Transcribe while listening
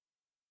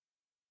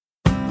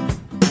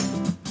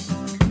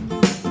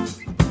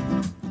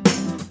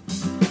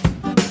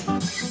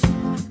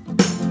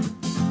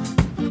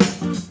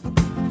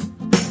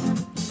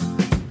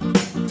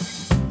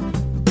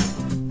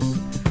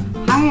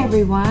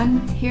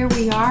everyone. Here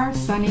we are,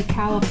 sunny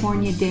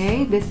California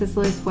day. This is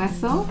Liz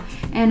Wessel,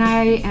 and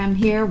I am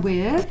here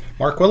with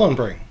Mark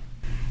Willenbring.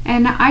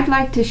 And I'd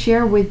like to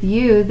share with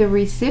you the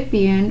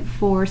recipient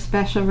for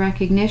special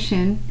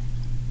recognition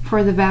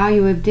for the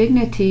value of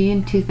dignity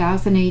in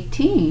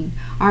 2018,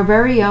 our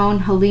very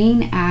own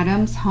Helene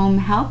Adams, home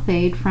health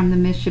aide from the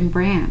Mission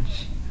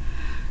Branch.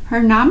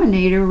 Her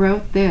nominator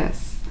wrote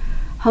this: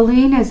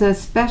 Helene is a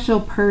special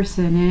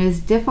person and it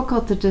is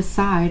difficult to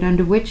decide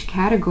under which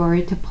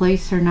category to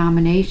place her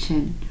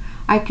nomination.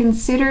 I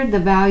considered the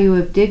value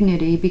of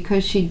dignity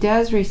because she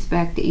does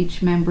respect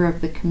each member of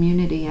the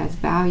community as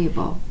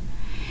valuable.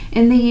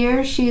 In the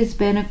years she has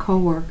been a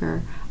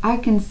co-worker, I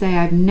can say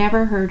I've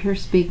never heard her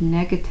speak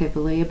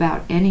negatively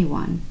about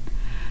anyone.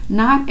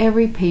 Not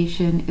every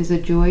patient is a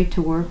joy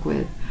to work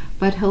with,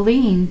 but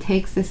Helene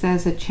takes this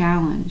as a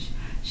challenge.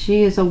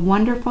 She is a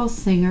wonderful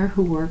singer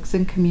who works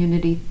in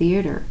community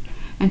theater,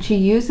 and she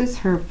uses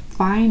her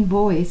fine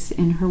voice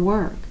in her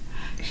work.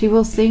 She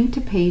will sing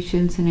to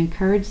patients and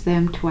encourage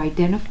them to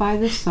identify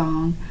the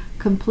song,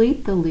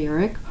 complete the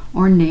lyric,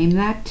 or name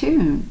that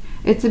tune.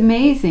 It's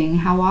amazing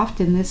how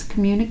often this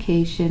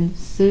communication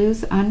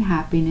soothes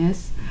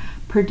unhappiness,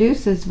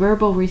 produces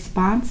verbal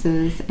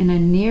responses in a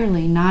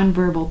nearly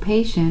nonverbal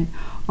patient,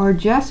 or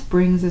just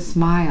brings a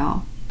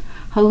smile.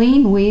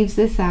 Helene weaves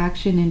this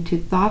action into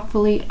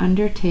thoughtfully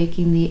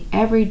undertaking the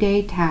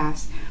everyday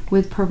task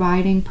with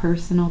providing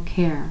personal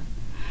care.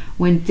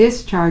 When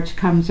discharge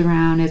comes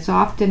around, it's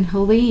often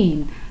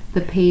Helene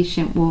the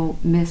patient will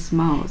miss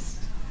most.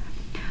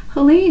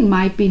 Helene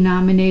might be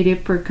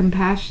nominated for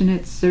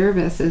compassionate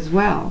service as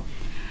well.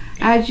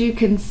 As you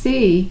can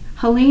see,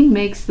 Helene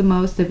makes the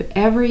most of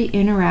every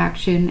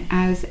interaction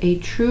as a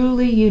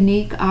truly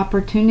unique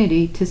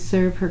opportunity to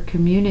serve her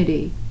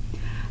community.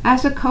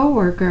 As a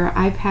co-worker,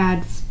 I've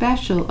had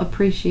special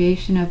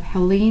appreciation of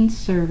Helene's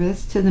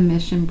service to the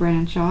Mission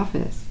Branch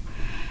office.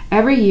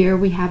 Every year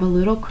we have a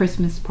little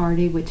Christmas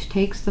party which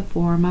takes the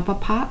form of a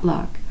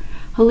potluck.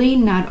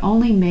 Helene not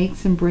only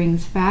makes and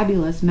brings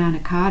fabulous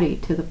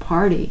manicotti to the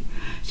party,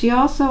 she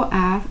also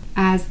acts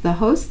as the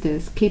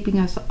hostess, keeping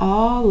us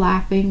all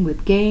laughing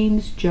with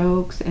games,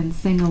 jokes, and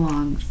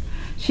sing-alongs.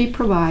 She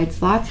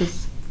provides lots of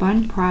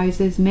fun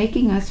prizes,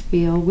 making us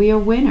feel we are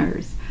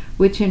winners,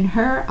 which in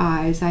her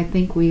eyes I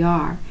think we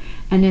are.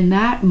 And in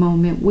that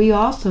moment we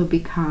also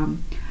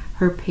become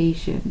her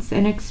patients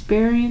and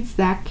experience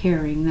that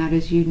caring that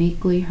is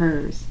uniquely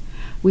hers.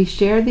 We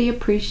share the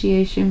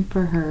appreciation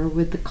for her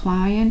with the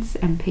clients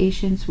and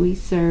patients we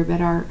serve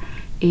at our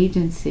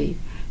agency.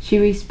 She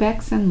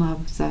respects and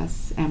loves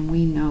us, and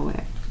we know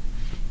it.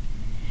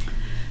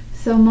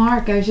 So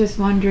Mark, I was just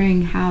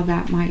wondering how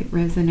that might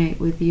resonate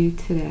with you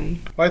today.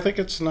 Well, I think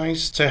it's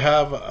nice to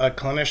have a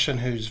clinician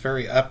who's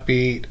very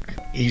upbeat,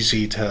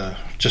 easy to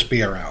just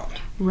be around.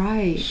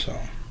 Right. So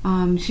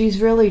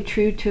she's really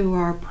true to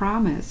our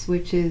promise,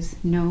 which is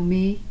know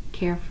me,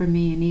 care for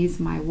me, and ease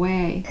my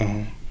way.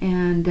 Mm-hmm.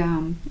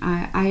 And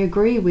I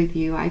agree with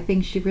you. I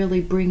think she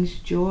really brings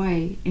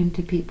joy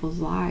into people's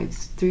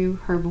lives through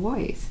her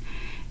voice.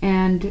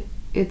 And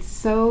it's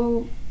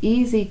so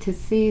easy to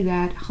see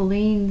that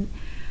Helene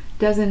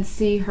doesn't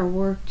see her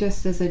work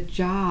just as a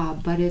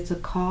job, but it's a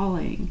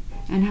calling.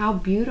 And how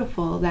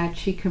beautiful that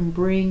she can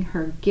bring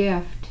her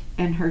gift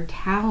and her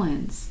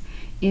talents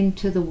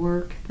into the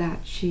work that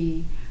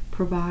she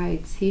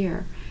provides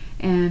here.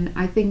 And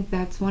I think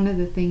that's one of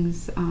the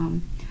things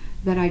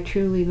that I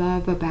truly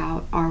love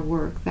about our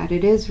work, that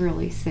it is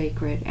really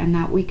sacred and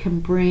that we can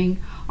bring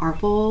our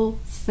full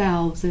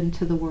selves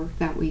into the work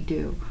that we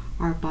do,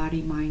 our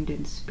body, mind,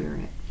 and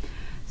spirit.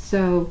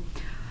 So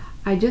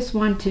I just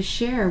want to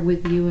share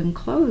with you in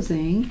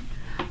closing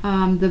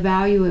the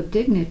value of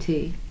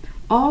dignity.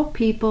 All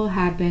people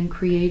have been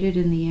created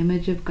in the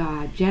image of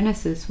God,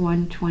 Genesis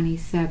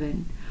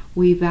 1:27.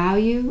 We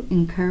value,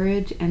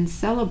 encourage, and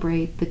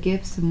celebrate the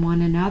gifts in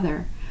one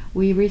another.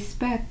 We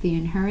respect the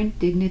inherent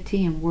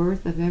dignity and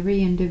worth of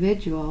every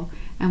individual,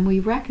 and we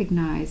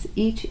recognize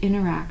each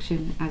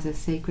interaction as a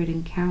sacred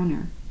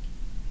encounter.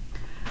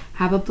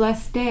 Have a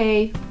blessed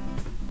day.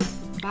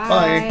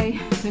 Bye.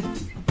 Bye.